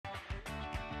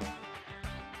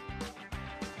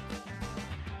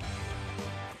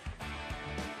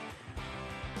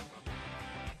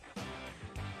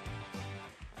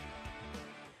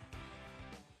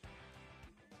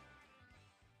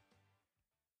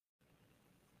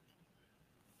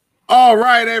All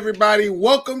right, everybody.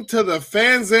 Welcome to the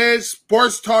Fans Edge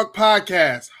Sports Talk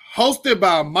Podcast, hosted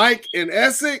by Mike and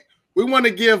Essick. We want to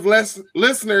give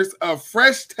listeners a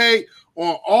fresh take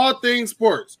on all things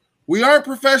sports. We aren't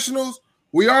professionals.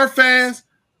 We are fans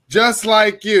just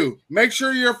like you. Make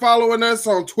sure you're following us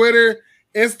on Twitter,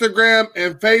 Instagram,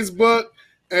 and Facebook.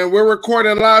 And we're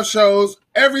recording live shows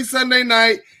every Sunday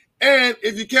night. And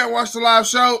if you can't watch the live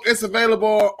show, it's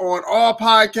available on all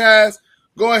podcasts.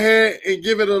 Go ahead and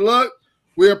give it a look.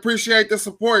 We appreciate the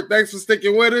support. Thanks for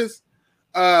sticking with us.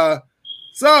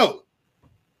 So,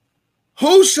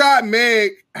 Who Shot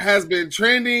Meg has been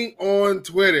trending on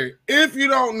Twitter. If you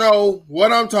don't know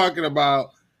what I'm talking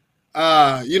about,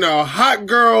 hot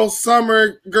girl,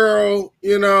 summer girl,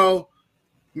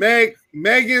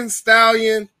 Megan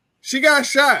Stallion, she got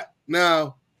shot.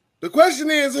 Now, the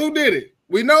question is, who did it?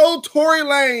 We know Tory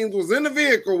Lanez was in the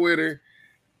vehicle with her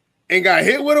and got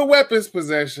hit with a weapons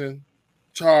possession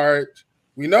charge.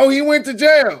 We know he went to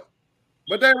jail,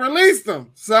 but they released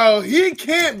him. So he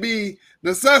can't be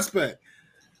the suspect.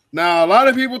 Now, a lot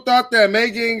of people thought that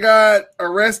Megan got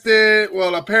arrested.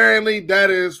 Well, apparently that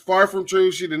is far from true.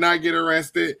 She did not get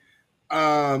arrested.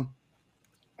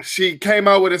 She came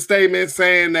out with a statement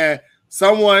saying that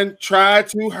someone tried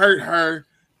to hurt her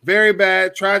very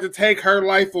bad, tried to take her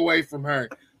life away from her.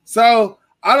 So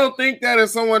I don't think that if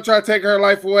someone tried to take her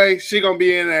life away, she going to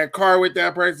be in that car with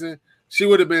that person. She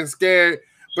would have been scared.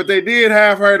 But they did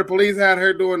have her. The police had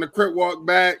her doing the crip walk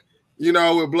back,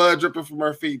 with blood dripping from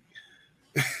her feet.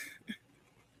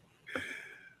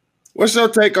 What's your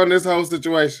take on this whole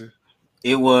situation?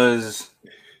 It was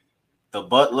the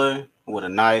butler with a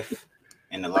knife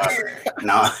in the library.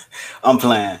 No, I'm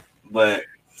playing. But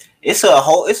it's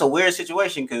a weird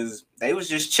situation because they was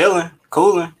just chilling,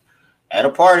 cooling at a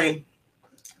party.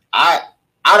 I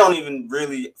don't even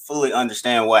really fully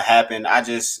understand what happened. I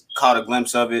just caught a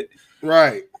glimpse of it.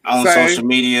 Right. On social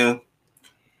media.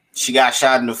 She got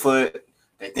shot in the foot.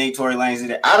 They think Tory Lanez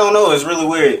did it. I don't know. It's really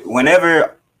weird.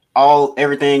 Whenever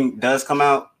everything does come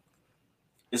out,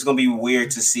 it's gonna be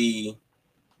weird to see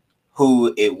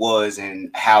who it was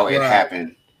and how it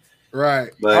happened. Right.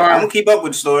 But I'm gonna keep up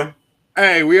with the story.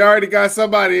 Hey, we already got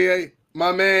somebody.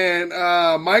 My man,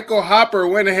 Michael Hopper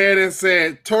went ahead and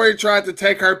said Tory tried to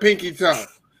take her pinky toe.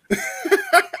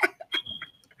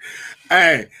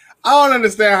 Hey, I don't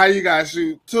understand how you got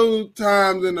shoot 2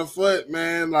 times in the foot,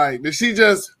 man. Like, did she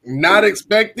just not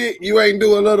expect it? You ain't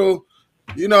do a little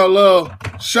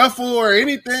shuffle or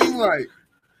anything? Like,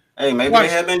 hey, maybe they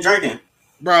have been drinking.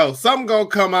 Bro, something gonna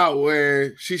come out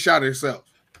where she shot herself.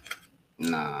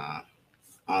 Nah,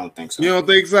 I don't think so. You don't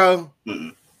think so?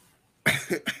 Mm-mm.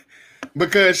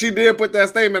 Because she did put that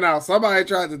statement out. Somebody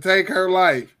tried to take her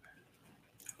life.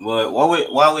 But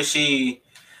why would she?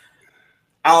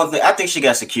 I think she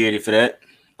got security for that.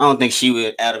 I don't think she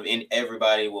would, out of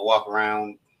everybody, would walk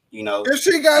around, If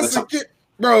she got security,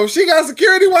 bro, she got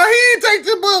security, why he didn't take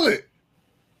the bullet?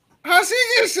 How she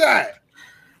get shot?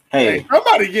 Hey,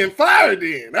 somebody getting fired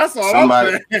then. That's all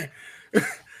I'm saying.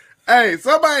 Hey,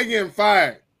 somebody getting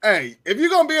fired. Hey, if you're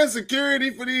going to be in security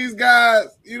for these guys,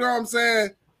 you know what I'm saying?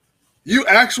 You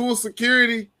actual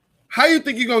security, how you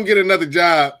think you're going to get another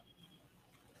job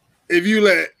if you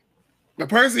let the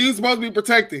person you're supposed to be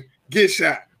protecting get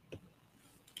shot?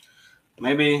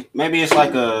 Maybe it's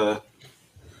like a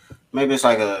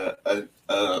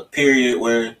period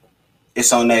where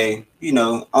it's on their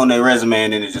resume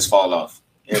and then it just fall off.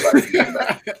 Everybody forget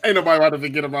about it. Ain't nobody about to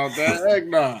forget about that. Heck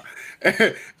nah.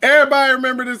 Everybody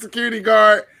remember the security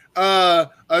guard,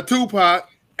 Tupac.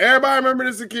 Everybody remember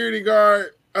the security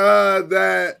guard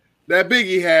that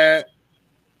Biggie had.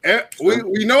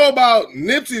 We know about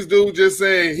Nipsey's dude just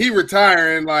saying he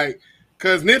retiring, like,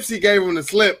 because Nipsey gave him the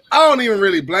slip. I don't even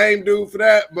really blame dude for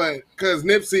that, but because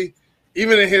Nipsey,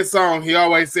 even in his song, he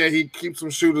always said he keeps some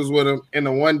shooters with him, and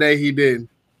the one day he didn't,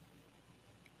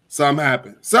 something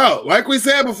happened. So, like we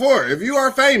said before, if you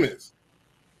are famous,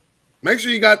 make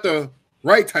sure you got the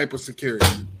right type of security.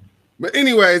 But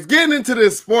anyways, getting into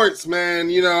this sports, man,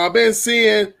 I've been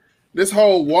seeing this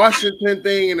whole Washington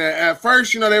thing, and at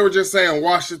first, they were just saying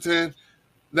Washington.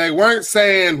 They weren't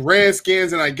saying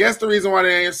Redskins, and I guess the reason why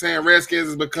they ain't saying Redskins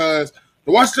is because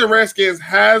the Washington Redskins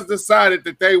has decided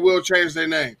that they will change their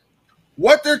name.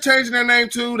 What they're changing their name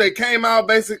to, they came out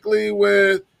basically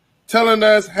with telling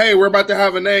us, hey, we're about to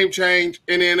have a name change,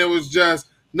 and then it was just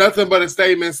nothing but a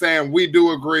statement saying we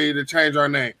do agree to change our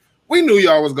name. We knew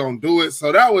y'all was going to do it,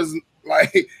 so that was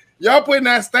like, y'all putting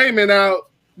that statement out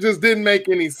just didn't make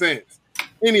any sense.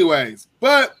 Anyways,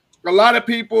 but a lot of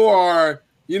people are,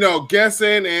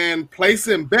 guessing and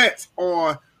placing bets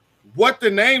on what the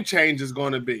name change is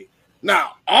going to be.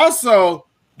 Now, also,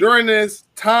 during this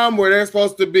time where they're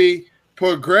supposed to be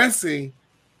progressing,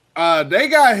 they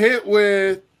got hit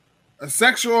with a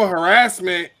sexual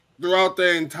harassment throughout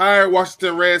the entire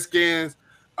Washington Redskins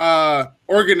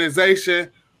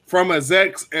organization from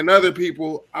execs and other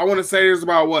people. I want to say there's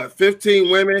about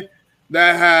 15 women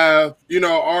that have,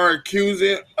 are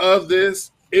accusing of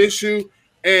this issue,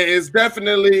 and it's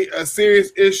definitely a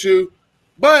serious issue.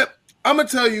 But I'm gonna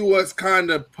tell you what's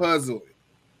kind of puzzling,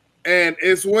 and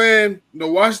it's when the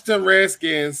Washington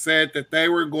Redskins said that they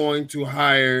were going to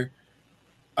hire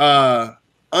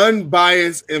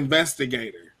unbiased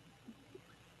investigator.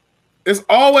 It's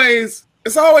always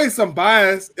some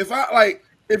bias.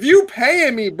 If you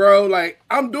paying me, bro, like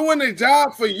I'm doing the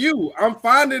job for you. I'm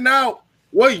finding out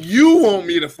what you want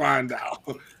me to find out,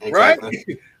 exactly.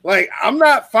 Right? Like I'm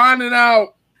not finding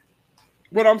out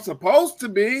what I'm supposed to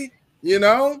be,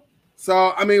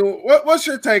 So I mean, what's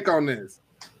your take on this?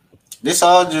 This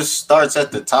all just starts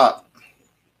at the top.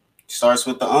 Starts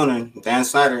with the owner, Dan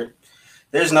Snyder.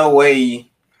 There is no way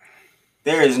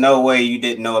you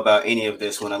didn't know about any of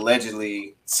this when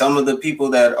allegedly some of the people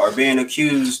that are being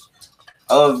accused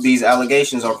of these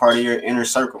allegations are part of your inner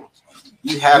circle.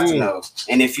 You have to know.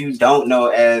 And if you don't know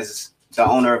as the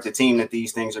owner of the team that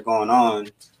these things are going on,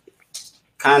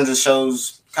 kind of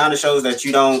shows that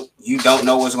you don't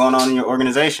know what's going on in your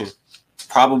organization.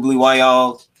 Probably why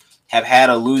y'all have had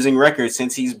a losing record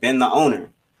since he's been the owner.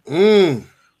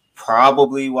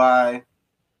 Probably why.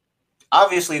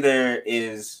 Obviously, there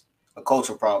is a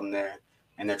culture problem there,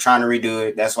 and they're trying to redo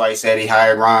it. That's why he said he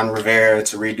hired Ron Rivera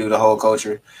to redo the whole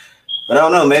culture. But I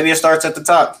don't know. Maybe it starts at the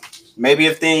top. Maybe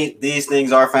if these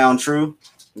things are found true,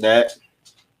 that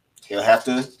he'll have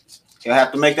to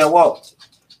make that walk.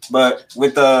 But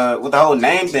with the whole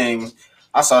name thing,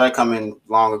 I saw that coming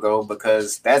long ago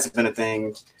because that's been a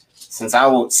thing since I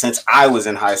was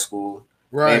in high school.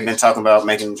 Right. They've been talking about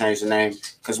making them change the name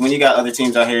because when you got other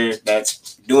teams out here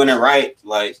that's doing it right,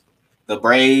 like the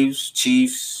Braves,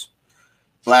 Chiefs,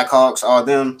 Blackhawks, all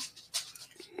them,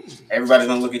 everybody's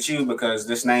gonna look at you because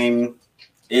this name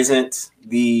isn't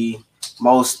the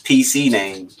most PC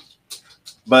name.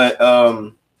 But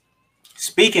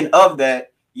speaking of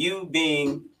that, you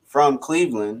being from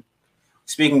Cleveland,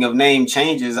 speaking of name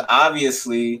changes,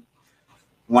 obviously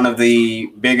one of the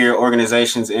bigger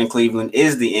organizations in Cleveland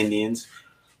is the Indians.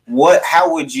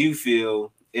 How would you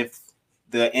feel if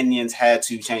the Indians had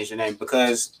to change their name?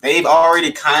 Because they've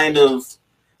already kind of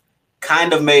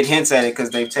made hints at it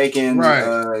because they've taken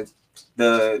the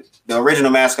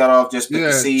original mascot off just with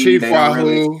the C. Chief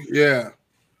Wahoo. Yeah.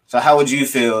 So how would you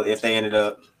feel if they ended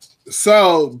up?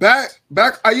 So back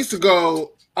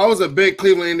I was a big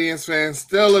Cleveland Indians fan,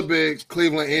 still a big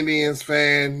Cleveland Indians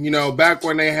fan. Back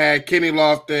when they had Kenny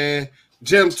Lofton,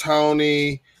 Jim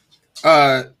Toney,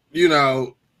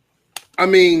 I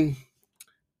mean,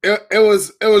 it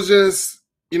was just,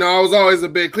 I was always a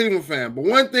big Cleveland fan. But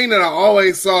one thing that I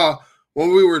always saw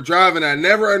when we were driving, I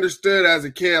never understood as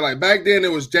a kid, like back then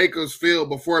it was Jacobs Field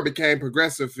before it became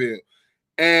Progressive Field.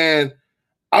 And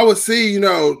I would see,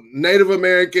 Native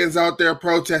Americans out there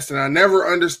protesting. I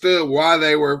never understood why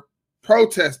they were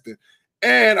protesting.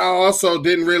 And I also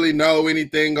didn't really know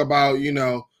anything about,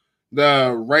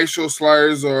 the racial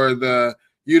slurs or the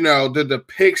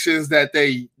depictions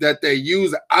that they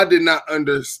use. I did not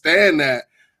understand that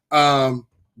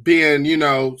being,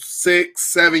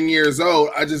 6-7 years old.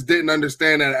 I just didn't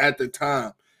understand that at the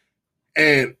time.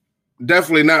 And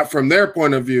definitely not from their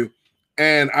point of view.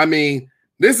 And I mean,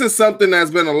 this is something that's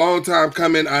been a long time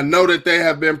coming. I know that they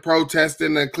have been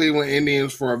protesting the Cleveland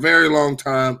Indians for a very long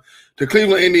time. The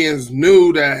Cleveland Indians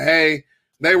knew that, hey,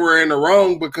 they were in the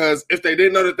wrong, because if they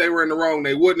didn't know that they were in the wrong,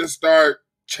 they wouldn't start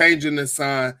changing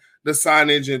the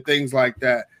signage and things like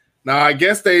that. Now, I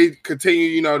guess they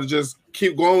continue, to just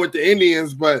keep going with the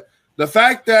Indians, but the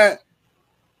fact that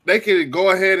they could go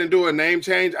ahead and do a name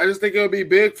change, I just think it'll be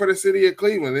big for the city of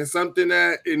Cleveland. It's something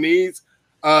that it needs.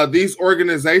 These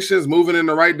organizations moving in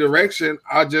the right direction,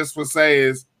 I just would say,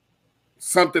 is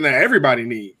something that everybody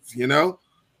needs,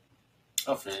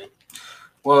 Okay.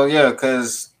 Well, yeah,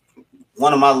 because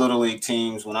one of my little league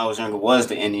teams when I was younger was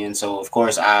the Indians. So, of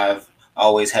course, I've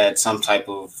always had some type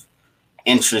of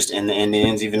interest in the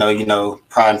Indians, even though,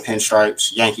 pride and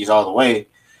pinstripes, Yankees all the way.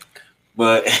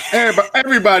 But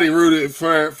everybody rooted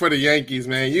for the Yankees,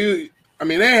 man. They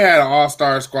had an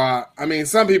all-star squad. I mean,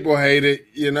 some people hate it,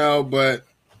 but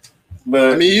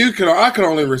I mean, I could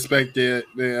only respect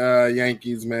the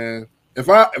Yankees, man. If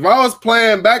I was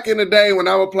playing back in the day when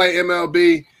I would play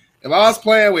MLB, if I was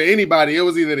playing with anybody, it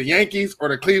was either the Yankees or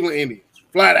the Cleveland Indians.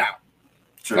 Flat out.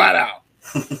 True. Flat out.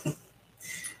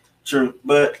 True.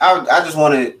 But I just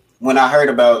wanted, when I heard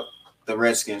about the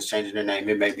Redskins changing their name,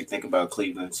 it made me think about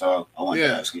Cleveland. So I wanted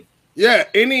to ask you. Yeah,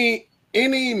 any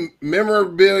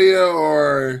memorabilia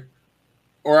or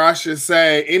I should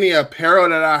say any apparel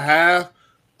that I have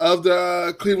of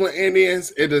the Cleveland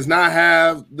Indians, it does not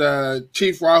have the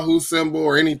Chief Wahoo symbol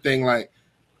or anything. Like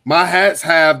my hats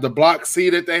have the block C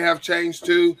that they have changed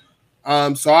to.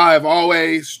 So I have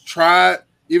always tried,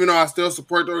 even though I still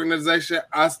support the organization,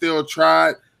 I still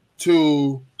tried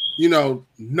to,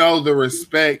 know the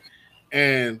respect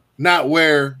and not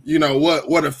wear,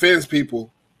 what offends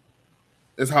people.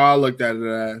 Is how I looked at it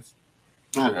as.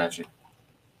 I got you.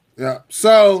 Yeah.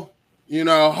 So,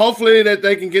 hopefully that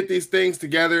they can get these things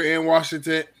together in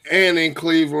Washington and in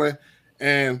Cleveland.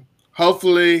 And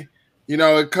hopefully,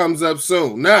 it comes up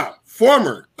soon. Now,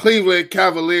 former Cleveland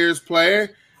Cavaliers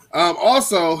player,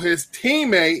 also his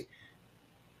teammate,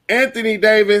 Anthony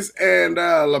Davis and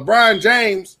LeBron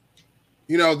James,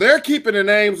 they're keeping the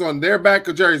names on their back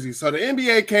of jerseys. So the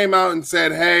NBA came out and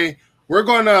said, hey, we're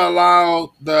going to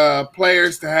allow the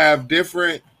players to have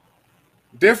different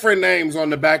names on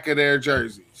the back of their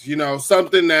jerseys.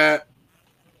 Something that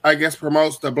I guess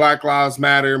promotes the Black Lives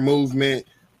Matter movement,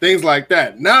 things like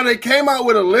that. Now they came out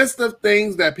with a list of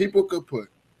things that people could put.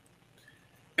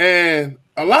 And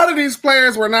a lot of these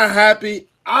players were not happy.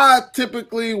 I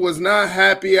typically was not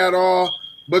happy at all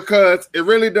because it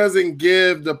really doesn't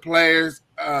give the players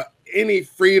any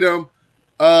freedom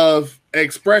of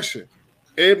expression.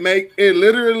 It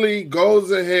literally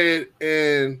goes ahead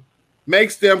and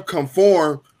makes them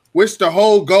conform, which the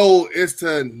whole goal is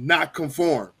to not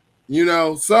conform,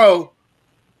 So,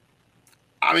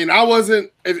 I mean, I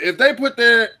wasn't, if they put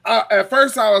their, at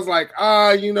first I was like,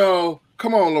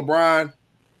 come on, LeBron.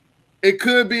 It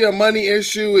could be a money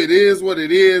issue. It is what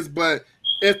it is. But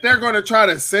if they're going to try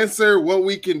to censor what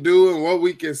we can do and what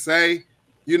we can say,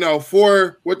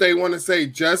 for what they want to say,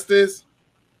 justice,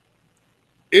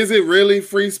 is it really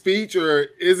free speech or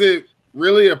is it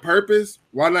really a purpose?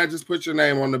 Why not just put your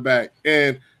name on the back?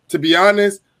 And to be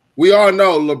honest, we all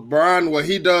know LeBron, what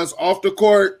he does off the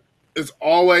court is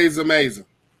always amazing.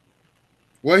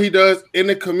 What he does in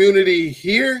the community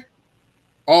here,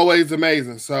 always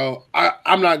amazing. So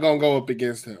I'm not going to go up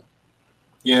against him.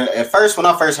 Yeah, at first, when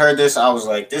I first heard this, I was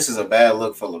like, this is a bad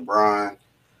look for LeBron.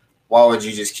 Why would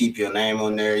you just keep your name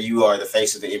on there? You are the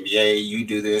face of the NBA. You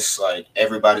do this, like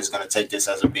everybody's going to take this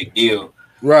as a big deal.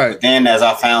 Right. But then as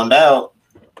I found out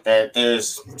that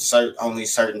there's only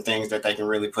certain things that they can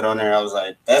really put on there, I was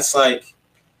like, that's like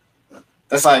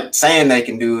saying they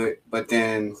can do it, but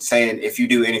then saying if you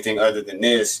do anything other than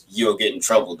this, you'll get in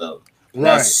trouble though.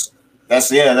 Right.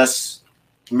 That's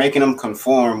making them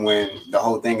conform when the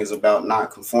whole thing is about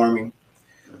not conforming.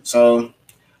 So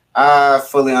I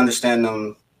fully understand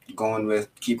them going with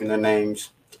keeping their names.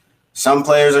 Some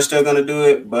players are still going to do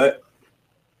it, but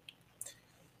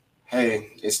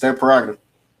hey, it's their prerogative.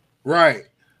 Right.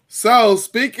 So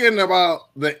speaking about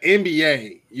the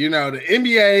NBA, the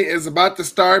NBA is about to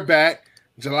start back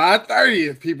July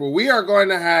 30th, people. We are going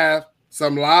to have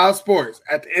some live sports.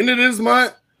 At the end of this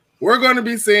month, we're going to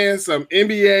be seeing some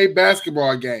NBA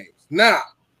basketball games. Now,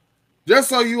 just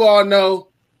so you all know,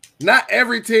 not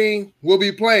every team will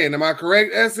be playing. Am I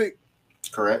correct, Essex?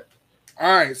 Correct.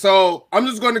 All right, so I'm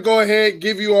just going to go ahead and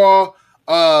give you all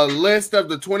a list of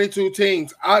the 22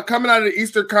 teams. Coming out of the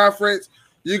Eastern Conference,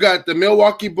 you got the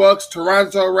Milwaukee Bucks,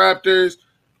 Toronto Raptors,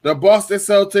 the Boston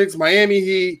Celtics, Miami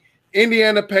Heat,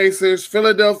 Indiana Pacers,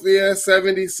 Philadelphia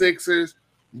 76ers,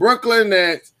 Brooklyn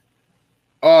Nets,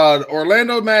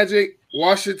 Orlando Magic,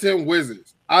 Washington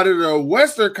Wizards. Out of the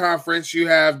Western Conference, you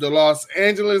have the Los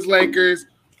Angeles Lakers,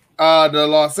 the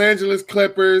Los Angeles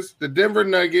Clippers, the Denver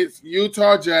Nuggets,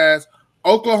 Utah Jazz,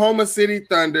 Oklahoma City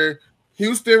Thunder,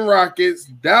 Houston Rockets,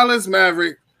 Dallas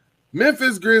Mavericks,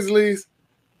 Memphis Grizzlies,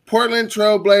 Portland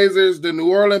Trail Blazers, the New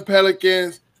Orleans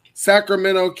Pelicans,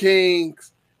 Sacramento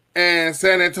Kings, and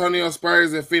San Antonio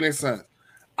Spurs and Phoenix Suns.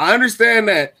 I understand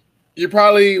that you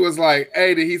probably was like,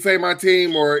 hey, did he say my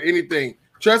team or anything?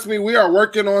 Trust me, we are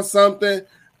working on something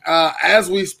as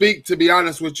we speak, to be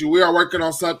honest with you. We are working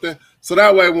on something. So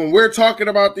that way, when we're talking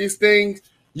about these things,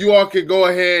 you all can go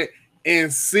ahead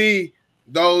and see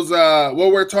those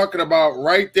what we're talking about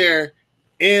right there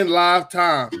in live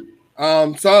time.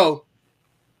 So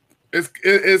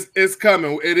it's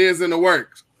coming. It is in the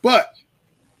works. But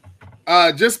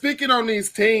just speaking on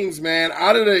these teams, man,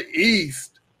 out of the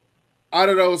East, out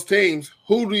of those teams,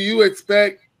 who do you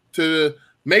expect to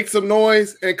make some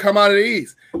noise and come out of the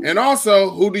East? And also,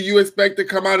 who do you expect to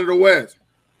come out of the West?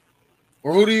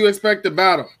 Or who do you expect to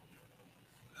battle?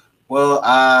 Well,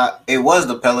 it was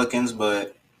the Pelicans,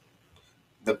 but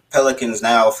the Pelicans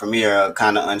now, for me, are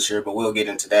kind of unsure, but we'll get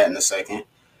into that in a second.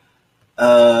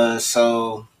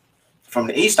 So from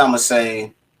the East, I'm gonna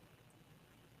say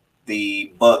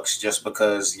the Bucks, just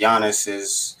because Giannis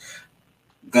is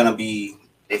gonna be.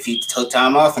 If he took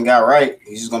time off and got right,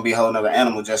 he's just gonna be a whole nother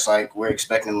animal, just like we're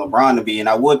expecting LeBron to be. And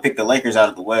I would pick the Lakers out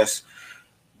of the West,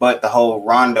 but the whole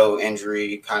Rondo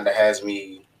injury kind of has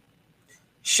me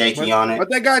shaky on it. But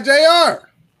they got JR.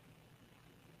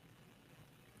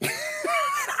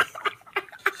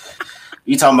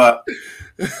 You talking about?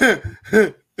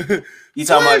 You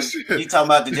talking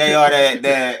about the JR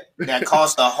that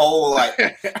cost the whole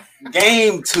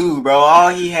game 2, bro. All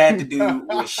he had to do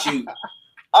was shoot.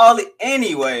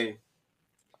 Anyway.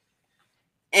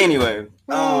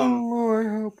 Oh Lord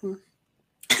help us.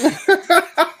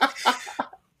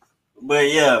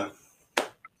 But yeah.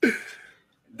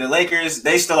 The Lakers,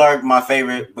 they still are my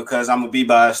favorite because I'm gonna be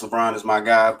biased. LeBron is my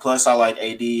guy. Plus I like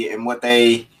AD and what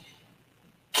they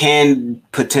can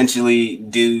potentially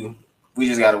do. We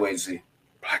just gotta wait and see.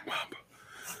 Black Mamba.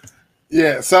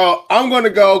 Yeah, so I'm going to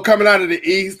go coming out of the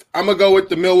East. I'm going to go with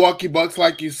the Milwaukee Bucks,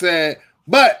 like you said.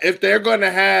 But if they're going to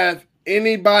have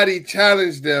anybody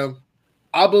challenge them,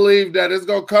 I believe that it's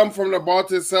going to come from the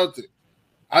Boston Celtics.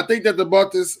 I think that the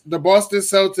Boston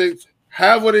Celtics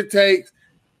have what it takes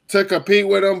to compete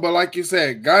with them. But like you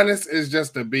said, Giannis is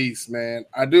just a beast, man.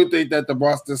 I do think that the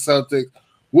Boston Celtics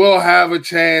will have a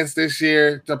chance this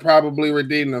year to probably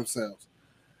redeem themselves.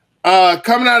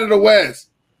 Coming out of the West,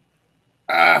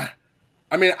 I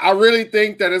mean, I really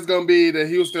think that it's going to be the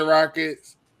Houston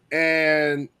Rockets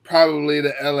and probably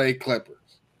the LA Clippers.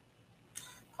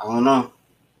 I don't know.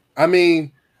 I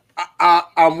mean,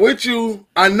 I'm with you.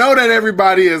 I know that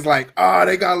everybody is like, oh,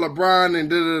 they got LeBron and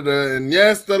da-da-da. And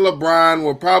yes, the LeBron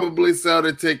will probably sell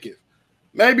the tickets.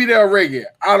 Maybe they'll rig it.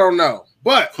 I don't know.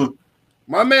 But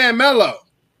my man Melo,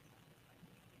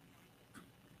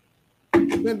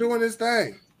 he's been doing his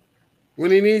thing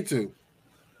when he need to.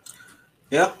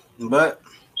 Yeah, but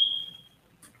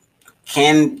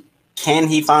can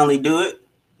he finally do it?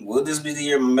 Will this be the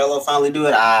year Melo finally do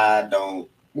it? I don't.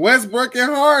 Westbrook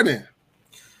and Harden.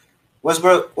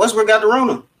 Westbrook got the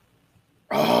Rona.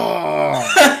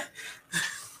 Oh.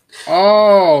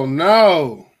 Oh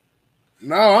no.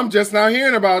 No, I'm just now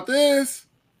hearing about this.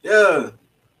 Yeah.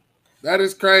 That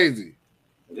is crazy.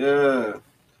 Yeah.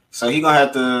 So he gonna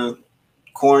have to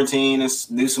quarantine and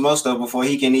do some more stuff before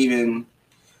he can even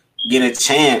get a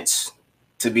chance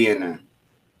to be in there.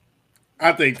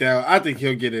 I think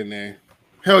he'll get in there.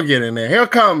 He'll get in there. He'll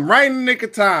come right in the nick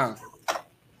of time.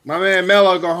 My man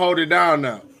Melo gonna hold it down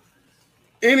now.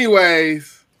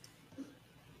 Anyways,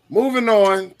 moving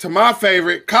on to my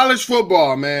favorite, college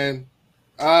football, man.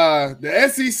 The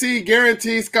SEC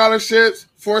guarantees scholarships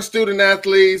for student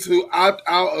athletes who opt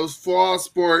out of fall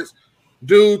sports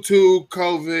due to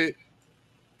COVID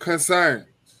concerns.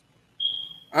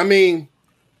 I mean,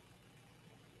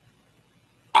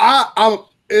 I'm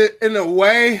in a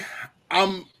way,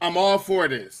 I'm all for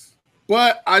this,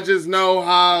 but I just know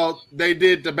how they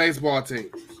did the baseball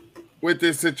teams with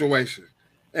this situation,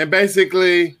 and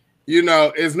basically, you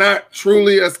know, it's not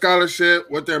truly a scholarship.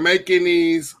 What they're making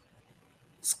these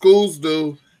schools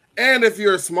do, and if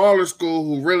you're a smaller school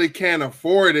who really can't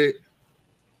afford it,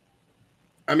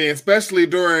 I mean, especially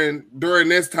during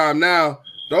this time now,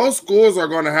 those schools are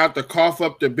going to have to cough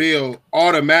up the bill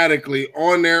automatically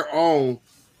on their own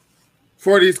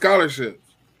for these scholarships.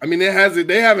 I mean, they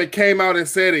haven't came out and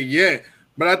said it yet,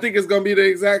 but I think it's going to be the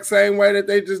exact same way that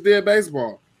they just did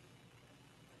baseball.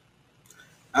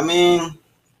 I mean,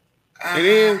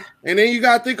 and then you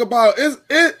got to think about it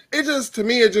just, to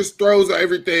me, it just throws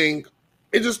everything.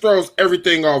 It just throws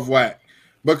everything off whack,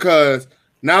 because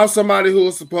now somebody who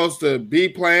was supposed to be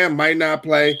playing might not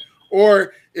play,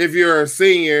 or if you're a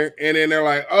senior and then they're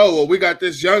like, oh, well, we got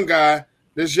this young guy,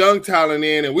 this young talent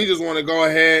in, and we just want to go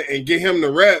ahead and get him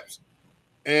the reps.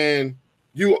 And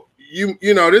you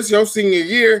know, this is your senior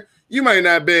year. You might not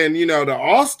have been, you know, the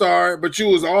all-star, but you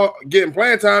was all getting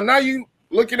playing time. Now you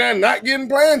looking at not getting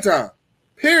playing time,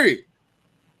 period.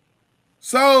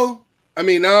 So, I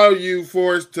mean, now you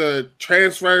forced to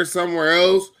transfer somewhere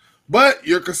else, but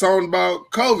you're concerned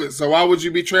about COVID. So why would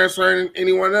you be transferring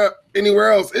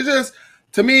anywhere else? It just,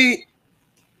 to me,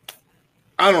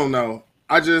 I don't know.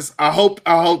 I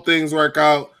hope things work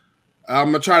out. I'm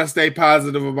gonna try to stay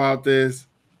positive about this,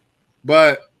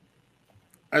 but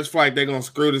I just feel like they're gonna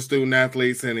screw the student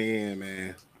athletes in the end,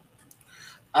 man.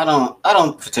 I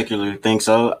don't particularly think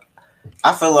so.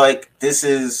 I feel like this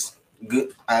is good.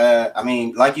 I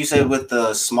mean, like you said, with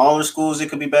the smaller schools, it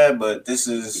could be bad, but this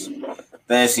is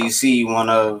the SEC, one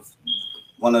of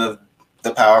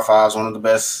the Power Fives, one of the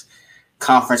best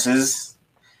conferences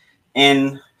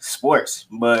in sports.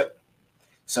 But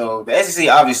So the SEC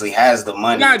obviously has the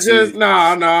money. Not just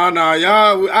no.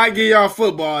 Y'all, I give y'all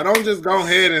football. Don't just go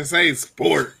ahead and say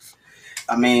sports.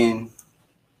 I mean,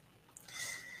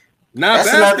 not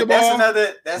basketball.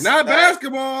 That's not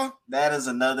basketball. That is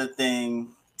another thing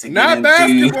to not get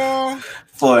into basketball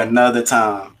for another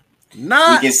time.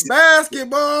 Not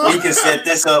basketball. We can set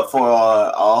this up for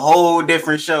a whole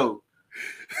different show.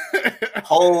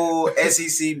 Whole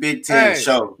SEC Big Ten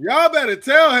show. Y'all better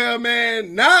tell him,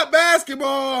 man, not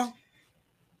basketball.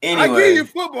 Anyway. I give you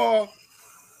football.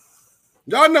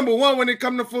 Y'all number one when it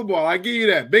comes to football. I give you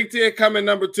that. Big Ten coming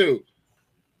number two.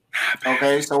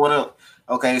 Okay, so what else?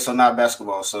 Okay, so not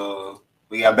basketball. So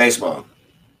we got baseball.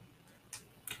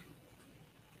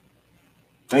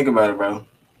 Think about it, bro.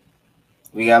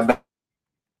 We got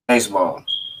baseball.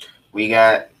 We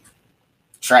got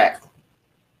track.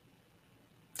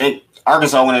 Think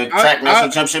Arkansas won a track national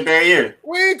championship every year.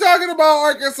 We ain't talking about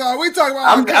Arkansas. We talking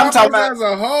about I'm talking about as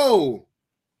a whole.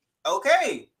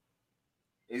 Okay.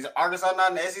 Is Arkansas not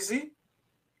in the SEC?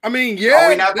 I mean, yeah, are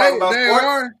we not talking about they sport?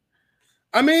 are.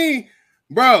 I mean,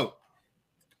 bro,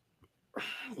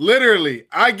 literally,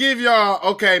 I give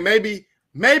y'all, okay, maybe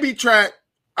track,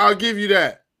 I'll give you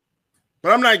that.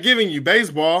 But I'm not giving you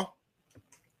baseball.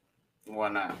 Why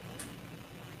not?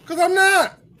 Because I'm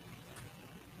not.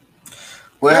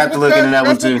 We'll have to look into that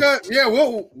one too. Yeah,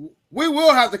 we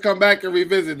will have to come back and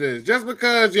revisit this. Just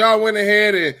because y'all went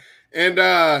ahead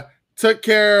and took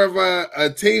care of a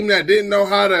team that didn't know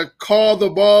how to call the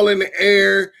ball in the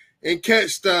air and catch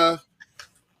stuff.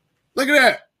 Look at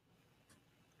that.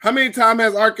 How many times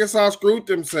has Arkansas screwed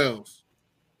themselves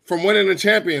from winning a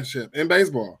championship in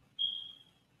baseball?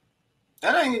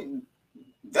 That ain't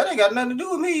got nothing to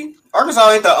do with me.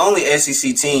 Arkansas ain't the only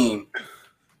SEC team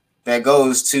that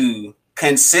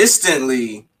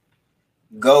consistently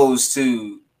goes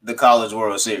to the College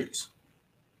World Series.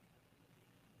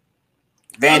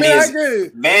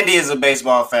 Vandy is a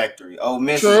baseball factory. Ole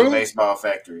Miss is a baseball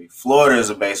factory. Florida is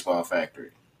a baseball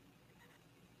factory.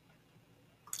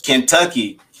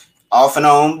 Kentucky, off and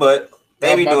on, but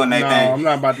they be doing their thing. I'm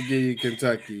not about to give you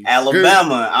Kentucky.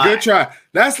 Alabama. Good try.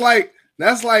 That's like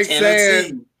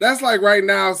saying right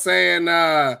now saying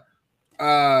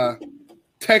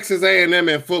Texas A&M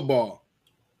in football.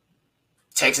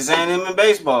 Texas A&M in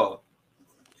baseball.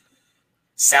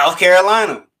 South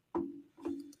Carolina.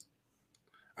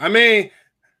 I mean,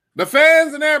 the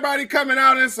fans and everybody coming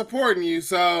out and supporting you.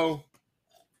 So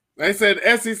they said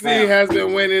SEC has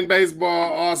been winning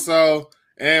baseball also.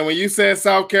 And when you said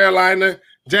South Carolina,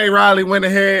 Jay Riley went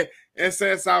ahead and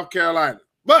said South Carolina.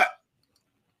 But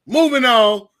moving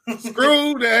on,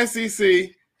 screw the SEC.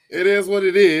 It is what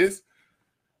it is.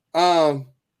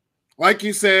 Like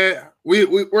you said,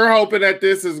 we're hoping that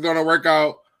this is going to work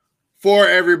out for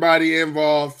everybody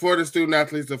involved, for the student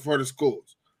athletes and for the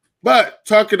schools. But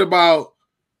talking about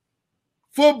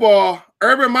football,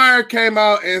 Urban Meyer came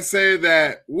out and said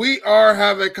that we are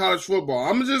having college football.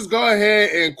 I'm going to just go ahead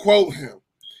and quote him.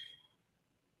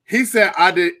 He said,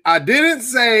 I didn't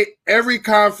say every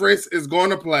conference is going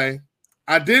to play.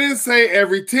 I didn't say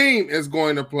every team is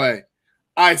going to play.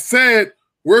 I said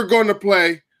we're going to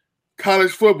play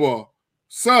college football.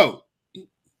 So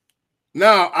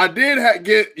now I did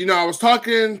I was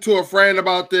talking to a friend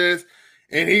about this,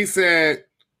 and he said,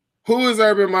 who is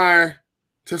Urban Meyer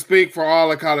to speak for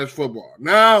all of college football?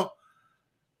 Now,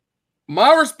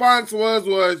 my response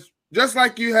was just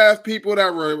like you have people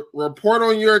that report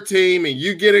on your team and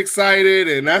you get excited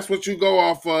and that's what you go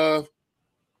off of.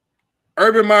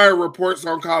 Urban Meyer reports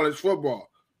on college football.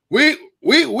 We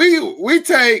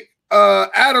take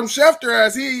Adam Schefter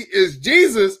as he is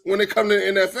Jesus when it comes to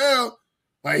the NFL.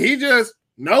 Like, he just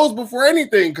knows before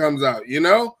anything comes out, you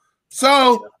know?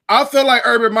 So I feel like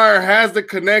Urban Meyer has the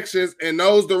connections and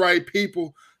knows the right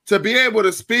people to be able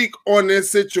to speak on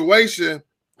this situation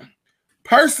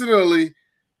personally.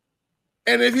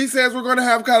 And if he says we're going to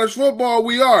have college football,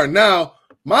 we are. Now,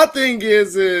 my thing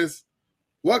is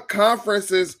what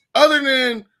conferences other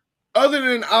than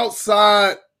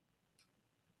outside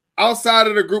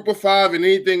of the group of five and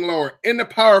anything lower in the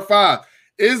Power Five,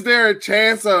 is there a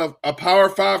chance of a Power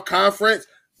Five conference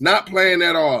not playing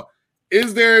at all?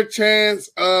 Is there a chance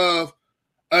of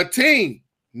a team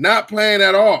not playing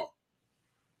at all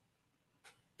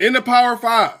in the Power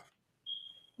Five?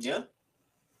 Yeah.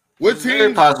 What teams?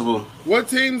 Very possible. What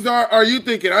teams are you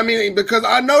thinking? I mean, because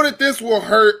I know that this will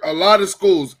hurt a lot of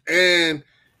schools, and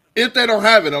if they don't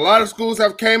have it, a lot of schools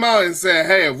have came out and said,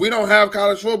 "Hey, if we don't have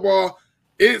college football,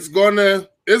 it's gonna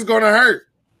hurt."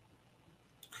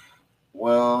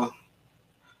 Well,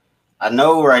 I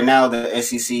know right now the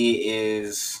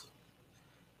SEC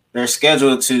they're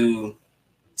scheduled to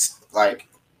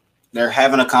They're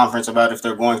having a conference about if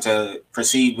they're going to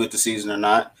proceed with the season or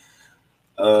not.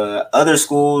 Other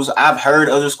schools, I've heard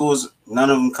other schools, none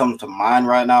of them come to mind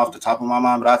right now off the top of my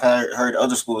mind, but I've heard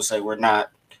other schools say we're not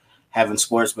having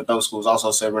sports, but those schools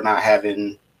also said we're not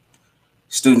having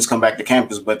students come back to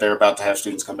campus, but they're about to have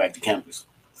students come back to campus.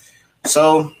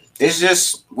 So it's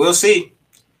just, we'll see.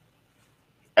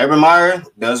 Urban Meyer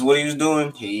does what he was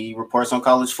doing. He reports on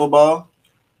college football.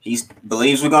 He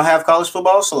believes we're going to have college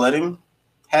football, so let him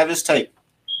have his take.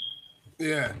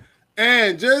 Yeah.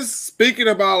 And just speaking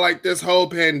about like this whole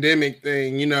pandemic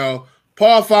thing, you know,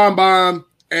 Paul Feinbaum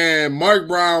and Mark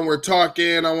Brown were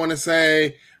talking, I want to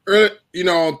say, early, you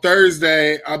know, on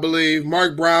Thursday, I believe.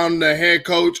 Mark Brown, the head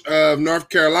coach of North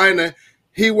Carolina,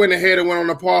 he went ahead and went on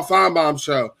the Paul Feinbaum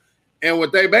show. And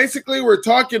what they basically were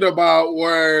talking about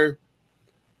were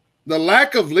the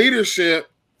lack of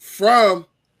leadership from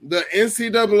the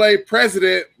NCAA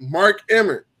president, Mark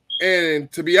Emmert.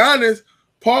 And to be honest,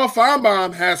 Paul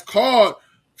Feinbaum has called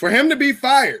for him to be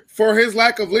fired for his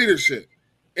lack of leadership.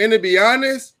 And to be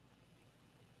honest,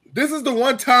 this is the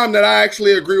one time that I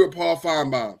actually agree with Paul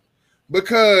Feinbaum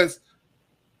because,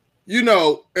 you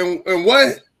know, and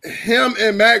what him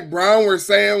and Mac Brown were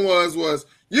saying was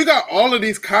you got all of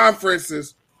these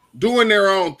conferences doing their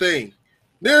own thing.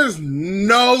 There's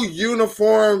no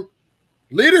uniform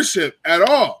leadership at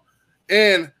all.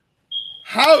 And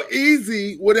how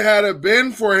easy would it have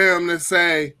been for him to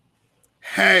say,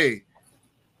 hey,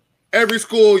 every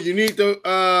school, you need to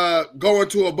go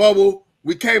into a bubble.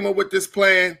 We came up with this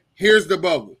plan. Here's the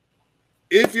bubble.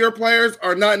 If your players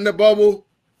are not in the bubble,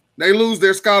 they lose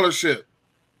their scholarship,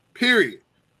 period.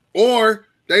 Or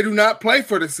they do not play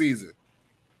for the season,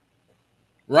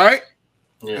 right?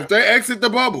 Yeah. If they exit the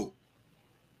bubble.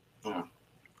 Yeah.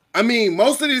 I mean,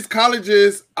 most of these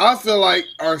colleges, I feel like,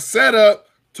 are set up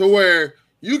to where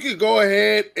you could go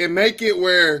ahead and make it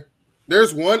where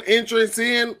there's one entrance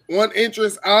in, one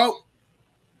entrance out.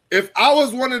 If I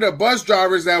was one of the bus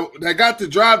drivers that got to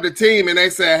drive the team and they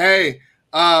said, hey,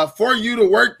 for you to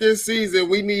work this season,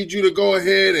 we need you to go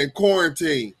ahead and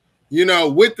quarantine, you know,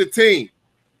 with the team.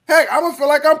 Heck, I'm going to feel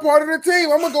like I'm part of the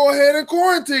team. I'm going to go ahead and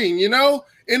quarantine, you know.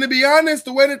 And to be honest,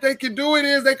 the way that they could do it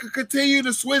is they could continue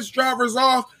to switch drivers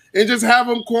off and just have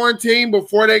them quarantine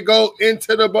before they go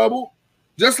into the bubble,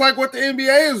 just like what the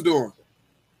NBA is doing.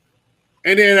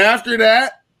 And then after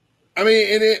that,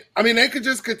 they could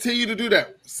just continue to do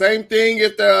that. Same thing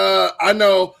if I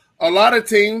know a lot of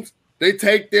teams, they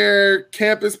take their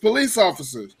campus police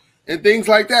officers and things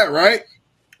like that, right?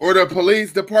 Or the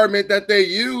police department that they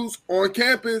use on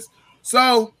campus.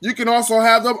 So you can also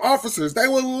have them officers. They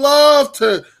would love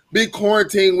to be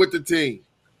quarantined with the team,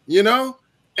 you know?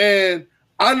 And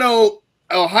I know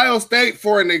Ohio State,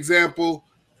 for an example,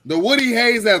 the Woody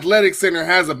Hayes Athletic Center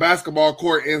has a basketball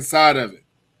court inside of it,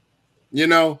 you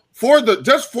know,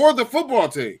 just for the football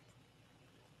team.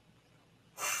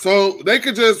 So they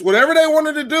could just, whatever they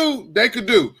wanted to do, they could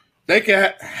do. They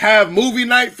could have movie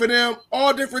night for them,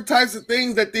 all different types of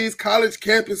things that these college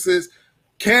campuses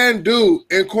can do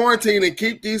in quarantine and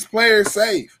keep these players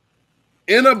safe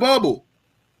in a bubble.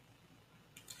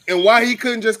 And why he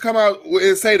couldn't just come out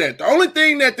and say that. The only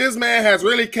thing that this man has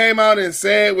really came out and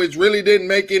said, which really didn't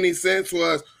make any sense,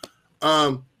 was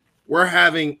we're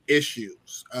having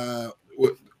issues.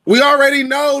 We already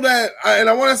know that, and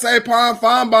I want to say Paul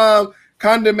Feinbaum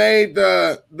kind of made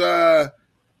the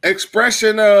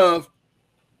expression of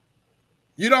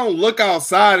you don't look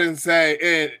outside and say,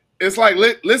 and it's like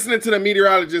listening to the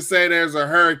meteorologist say there's a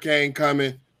hurricane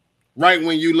coming right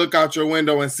when you look out your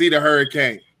window and see the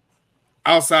hurricane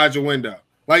outside your window.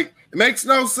 Like, it makes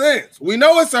no sense. We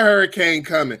know it's a hurricane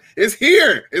coming. It's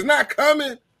here. It's not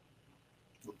coming.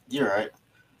 You're right.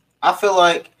 I feel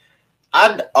like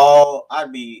I'd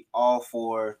be all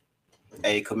for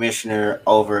a commissioner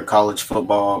over college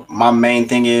football. My main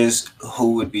thing is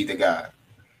who would be the guy.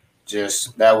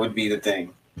 Just that would be the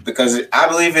thing. Because I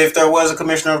believe if there was a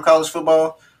commissioner of college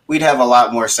football, we'd have a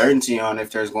lot more certainty on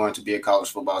if there's going to be a college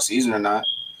football season or not.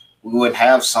 We would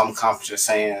have some conferences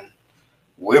saying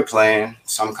we're playing,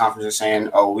 some conferences saying,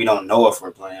 oh, we don't know if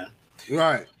we're playing.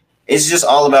 Right. It's just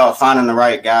all about finding the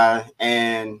right guy.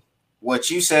 And what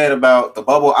you said about the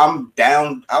bubble, I'm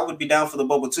down. I would be down for the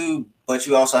bubble too, but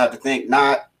you also have to think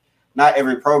not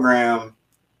every program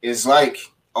is like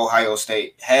Ohio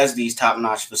State, has these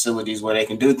top-notch facilities where they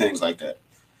can do things like that.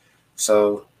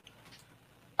 So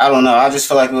I don't know. I just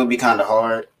feel like it would be kind of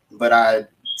hard, but I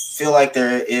feel like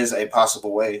there is a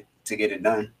possible way to get it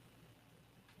done.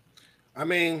 I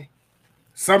mean,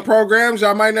 some programs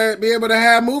y'all might not be able to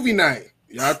have movie night.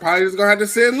 Y'all probably just gonna have to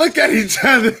sit and look at each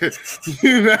other,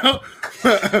 you know.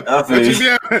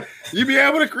 You be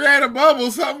able to create a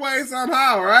bubble some way,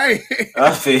 somehow, right?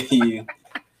 I feel you.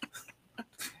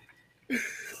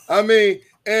 I mean,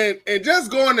 and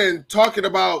just going and talking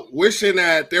about wishing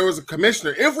that there was a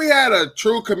commissioner. If we had a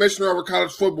true commissioner over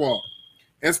college football,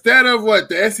 instead of what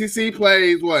the SEC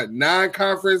plays, 9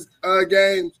 conference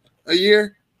games a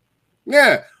year?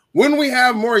 Yeah. Wouldn't we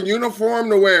have more uniform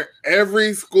to where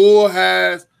every school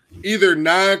has either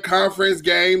 9 conference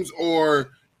games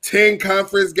or 10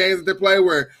 conference games that they play,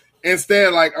 where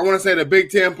instead, like, I want to say the Big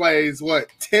Ten plays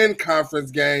 10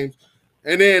 conference games.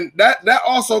 And then that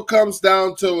also comes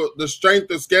down to the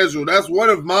strength of schedule. That's one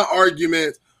of my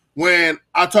arguments when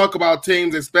I talk about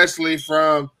teams, especially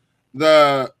from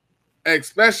the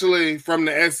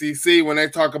SEC, when they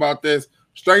talk about this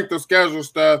strength of schedule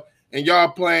stuff, and y'all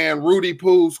playing Rudy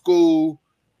Poo school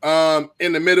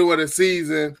in the middle of the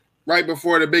season, right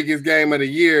before the biggest game of the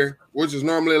year, which is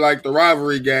normally like the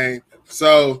rivalry game.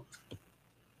 So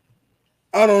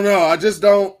I don't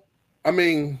know.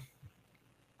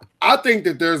 I think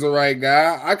that there's a right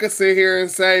guy. I could sit here and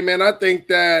say, man, I think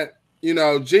that,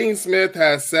 Gene Smith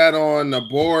has sat on the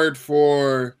board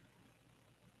for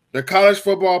the college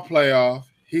football playoff.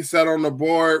 He sat on the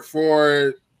board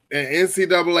for an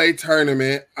NCAA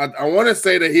tournament. I want to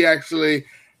say that he actually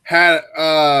had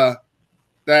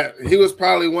that he was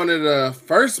probably one of the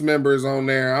first members on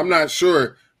there. I'm not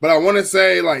sure. But I want to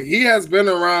say, like, he has been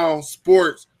around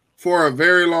sports for a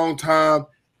very long time,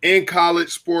 in college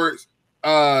sports,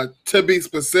 to be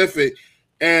specific,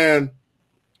 and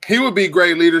he would be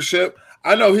great leadership.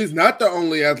 I know he's not the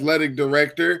only athletic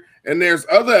director, and there's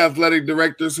other athletic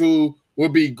directors who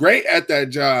would be great at that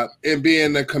job in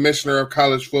being the commissioner of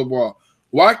college football.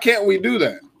 Why can't we do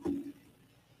that?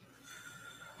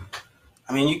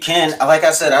 I mean, you can. Like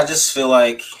I said, I just feel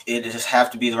like it just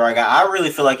have to be the right guy. I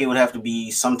really feel like it would have to be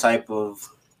some type of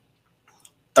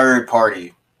third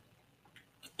party,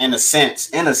 in a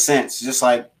sense, just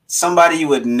like somebody you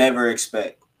would never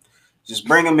expect. Just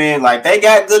bring them in. Like, they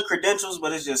got good credentials,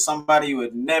 but it's just somebody you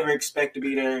would never expect to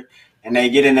be there, and they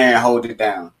get in there and hold it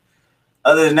down.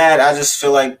 Other than that, I just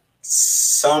feel like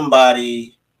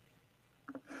somebody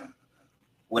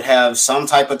would have some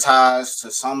type of ties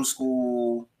to some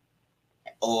school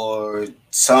or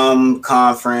some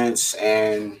conference,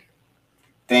 and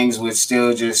things would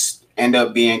still just end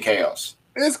up being chaos.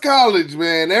 It's college,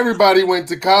 man. Everybody went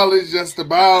to college just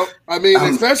about. I mean,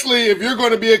 especially if you're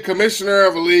going to be a commissioner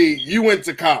of a league, you went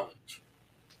to college.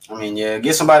 I mean, yeah,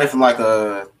 get somebody from like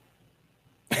an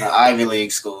Ivy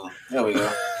League school. There we go.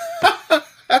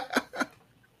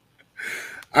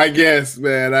 I guess,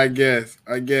 man. I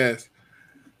guess.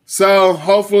 So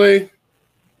hopefully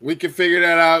we can figure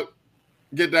that out,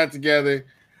 get that together.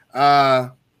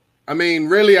 I mean,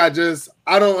 really, I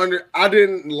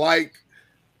didn't like,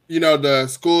 the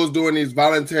schools doing these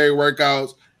voluntary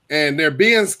workouts, and they're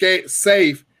being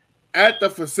safe at the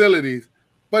facilities.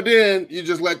 But then you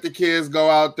just let the kids go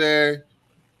out there,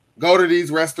 go to these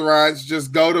restaurants,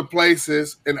 just go to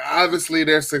places, and obviously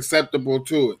they're susceptible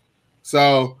to it.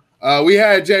 So we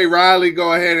had Jay Riley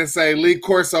go ahead and say Lee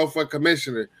Corso for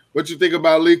commissioner. What you think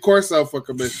about Lee Corso for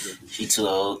commissioner? He too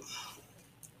old.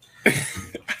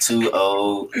 Too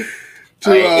old.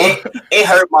 It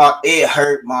hurt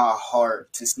my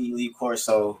heart to see Lee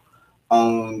Corso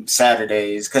on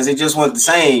Saturdays, because it just wasn't the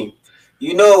same.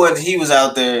 What he was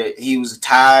out there, he was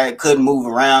tired, couldn't move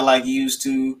around like he used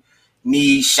to,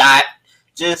 knee shot,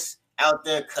 just out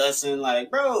there cussing. Like,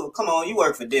 bro, come on, you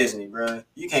work for Disney, bro.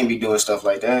 You can't be doing stuff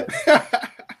like that.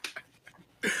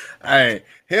 Hey,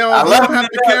 he don't have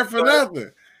to care for nothing.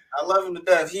 I love him to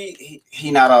death. He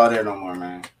not all there no more,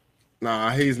 man.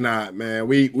 Nah, he's not, man.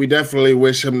 We definitely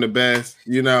wish him the best,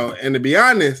 And to be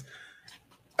honest,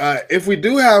 if we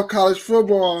do have college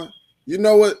football,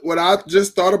 what I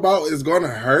just thought about is going to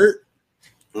hurt?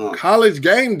 College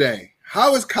game day.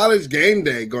 How is college game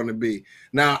day going to be?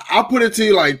 Now, I'll put it to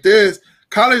you like this.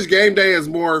 College game day is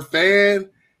more fan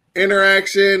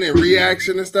interaction and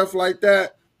reaction and stuff like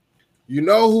that. You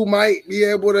know who might be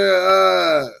able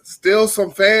to steal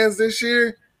some fans this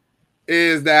year?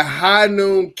 Is that high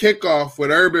noon kickoff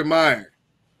with Urban Meyer.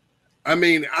 I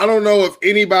mean, I don't know if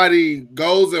anybody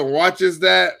goes and watches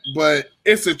that, but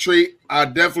it's a treat. I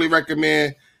definitely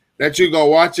recommend that you go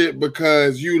watch it,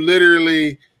 because you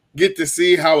literally get to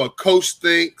see how a coach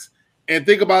thinks. And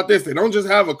think about this. They don't just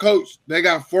have a coach. They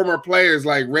got former players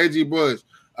like Reggie Bush,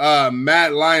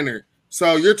 Matt Leinart.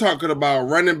 So you're talking about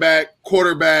running back,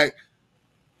 quarterback.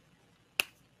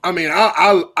 I mean,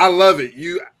 I love it.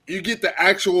 You get the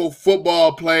actual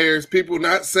football players, people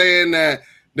not saying that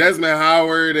Desmond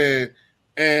Howard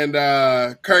and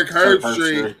Kirk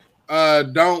Herbstreit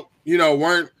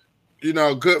weren't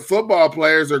good football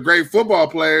players or great football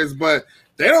players, but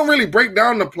they don't really break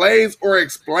down the plays or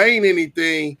explain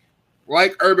anything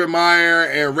like Urban Meyer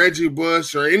and Reggie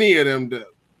Bush or any of them do.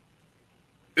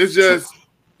 It's just,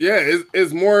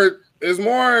 it's more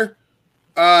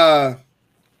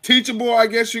teachable, I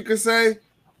guess you could say,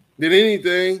 than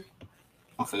anything.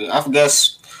 I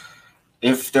guess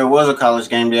if there was a college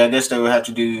game day, I guess they would have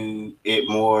to do it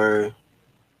more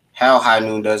how High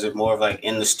Noon does it, more of like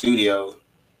in the studio.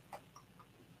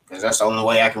 Because that's the only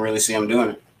way I can really see them doing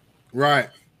it. Right.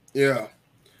 Yeah.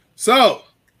 So,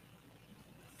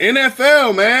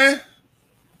 NFL, man.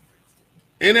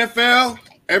 NFL,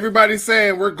 everybody's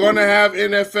saying we're going to have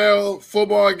NFL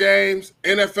football games.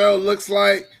 NFL looks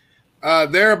like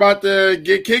they're about to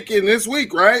get kicking this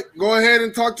week, right? Go ahead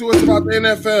and talk to us about the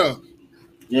NFL.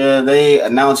 Yeah, they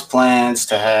announced plans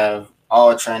to have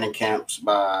all training camps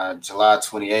by July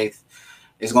 28th.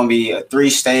 It's going to be a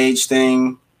 3-stage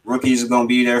thing. Rookies are going to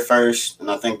be there first, and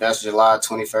I think that's July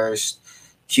 21st.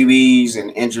 QBs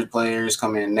and injured players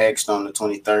come in next on the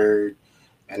 23rd,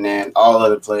 and then all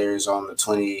other players on the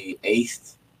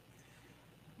 28th.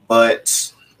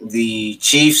 But the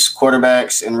Chiefs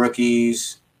quarterbacks and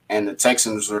rookies and the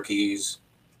Texans rookies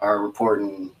are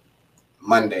reporting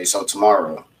Monday, so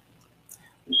tomorrow.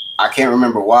 I can't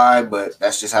remember why, but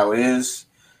that's just how it is.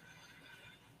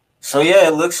 So, yeah,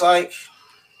 it looks like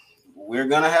we're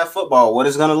going to have football. What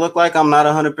it's going to look like, I'm not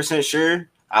 100% sure.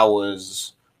 I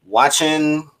was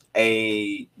watching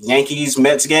a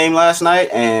Yankees-Mets game last night,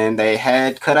 and they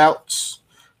had cutouts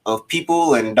of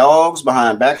people and dogs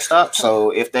behind backstops.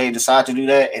 So if they decide to do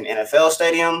that in NFL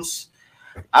stadiums,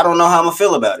 I don't know how I'm going to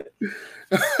feel about it.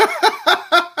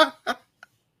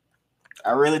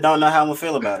 I really don't know how I'm going to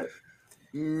feel about it.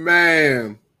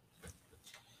 Man.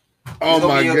 Oh,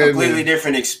 my goodness. It's a completely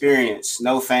different experience.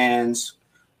 No fans.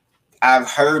 I've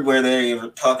heard where they're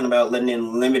talking about letting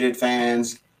in limited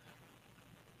fans.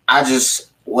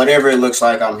 Whatever it looks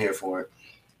like, I'm here for it.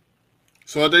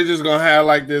 So they just going to have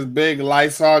like this big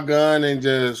Lysol gun and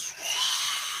just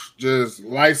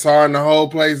Lysol the whole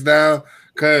place down?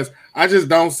 Because I just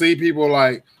don't see people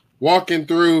like walking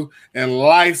through and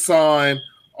Lysol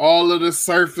all of the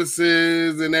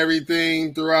surfaces and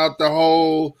everything throughout the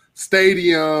whole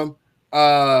stadium.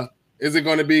 Is it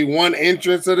going to be one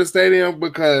entrance of the stadium?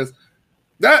 Because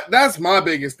that's my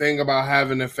biggest thing about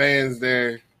having the fans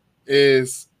there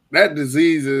is that the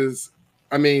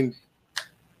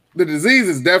disease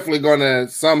is definitely going to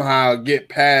somehow get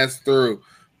passed through.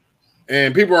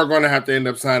 And people are going to have to end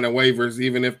up signing waivers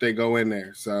even if they go in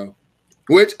there. So,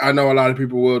 which I know a lot of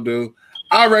people will do.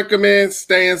 I recommend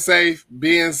staying safe,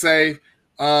 being safe.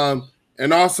 And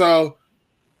also,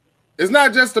 it's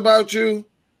not just about you.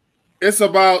 It's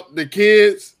about the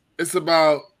kids. It's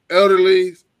about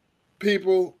elderly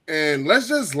people. And let's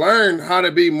just learn how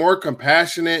to be more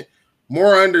compassionate,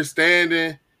 more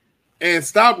understanding, and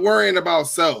stop worrying about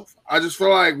self. I just feel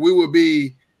like we would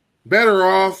be better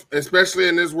off, especially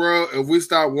in this world, if we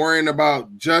stop worrying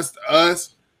about just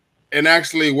us and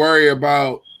actually worry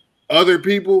about other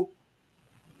people.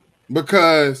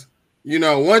 Because,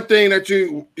 one thing that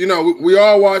we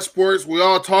all watch sports, we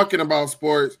all talking about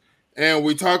sports, and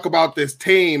we talk about this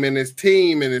team and this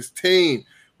team and this team.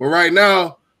 But right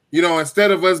now,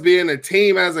 instead of us being a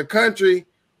team as a country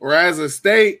or as a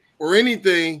state or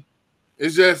anything,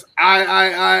 it's just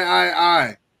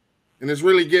I. And it's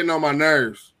really getting on my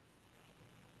nerves.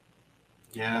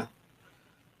 Yeah.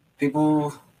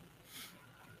 People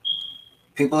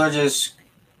are just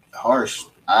harsh.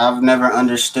 I've never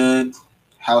understood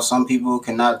how some people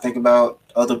cannot think about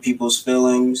other people's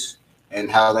feelings and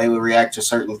how they would react to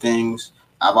certain things.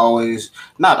 I was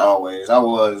a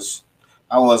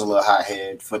little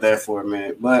hothead for a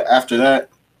minute, but after that,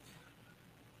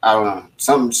 I don't know,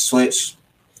 something switched,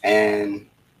 and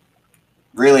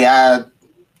really I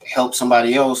help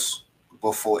somebody else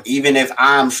before, even if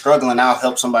I'm struggling, I'll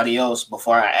help somebody else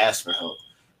before I ask for help.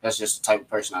 That's just the type of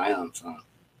person I am. So.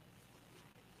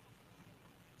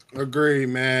 Agree,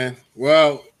 man.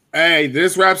 Well, hey,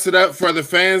 this wraps it up for the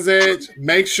Fans Edge.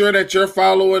 Make sure that you're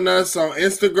following us on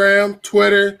Instagram,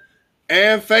 Twitter,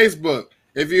 and Facebook.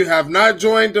 If you have not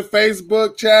joined the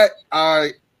Facebook chat,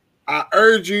 I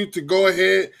urge you to go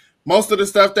ahead. Most of the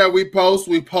stuff that we post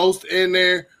in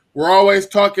there. We're always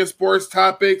talking sports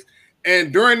topics.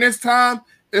 And during this time,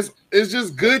 it's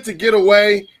just good to get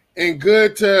away and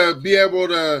good to be able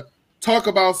to talk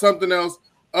about something else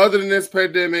other than this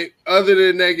pandemic, other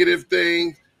than negative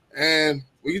things. And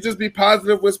we can just be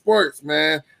positive with sports,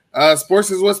 man.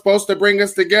 Sports is what's supposed to bring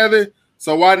us together.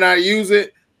 So why not use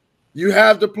it? You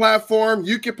have the platform.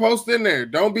 You can post in there.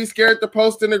 Don't be scared to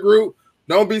post in the group.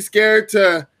 Don't be scared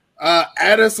to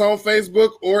Add us on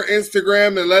Facebook or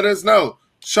Instagram and let us know.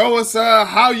 Show us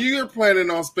how you're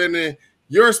planning on spending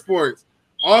your sports.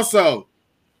 Also,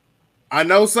 I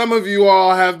know some of you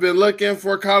all have been looking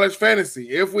for college fantasy.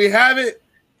 If we have it,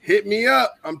 hit me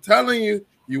up. I'm telling you,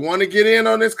 you want to get in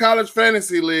on this college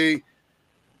fantasy league.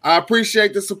 I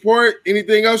appreciate the support.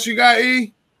 Anything else you got,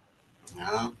 E?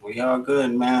 No, we all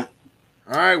good, man.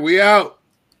 All right, we out.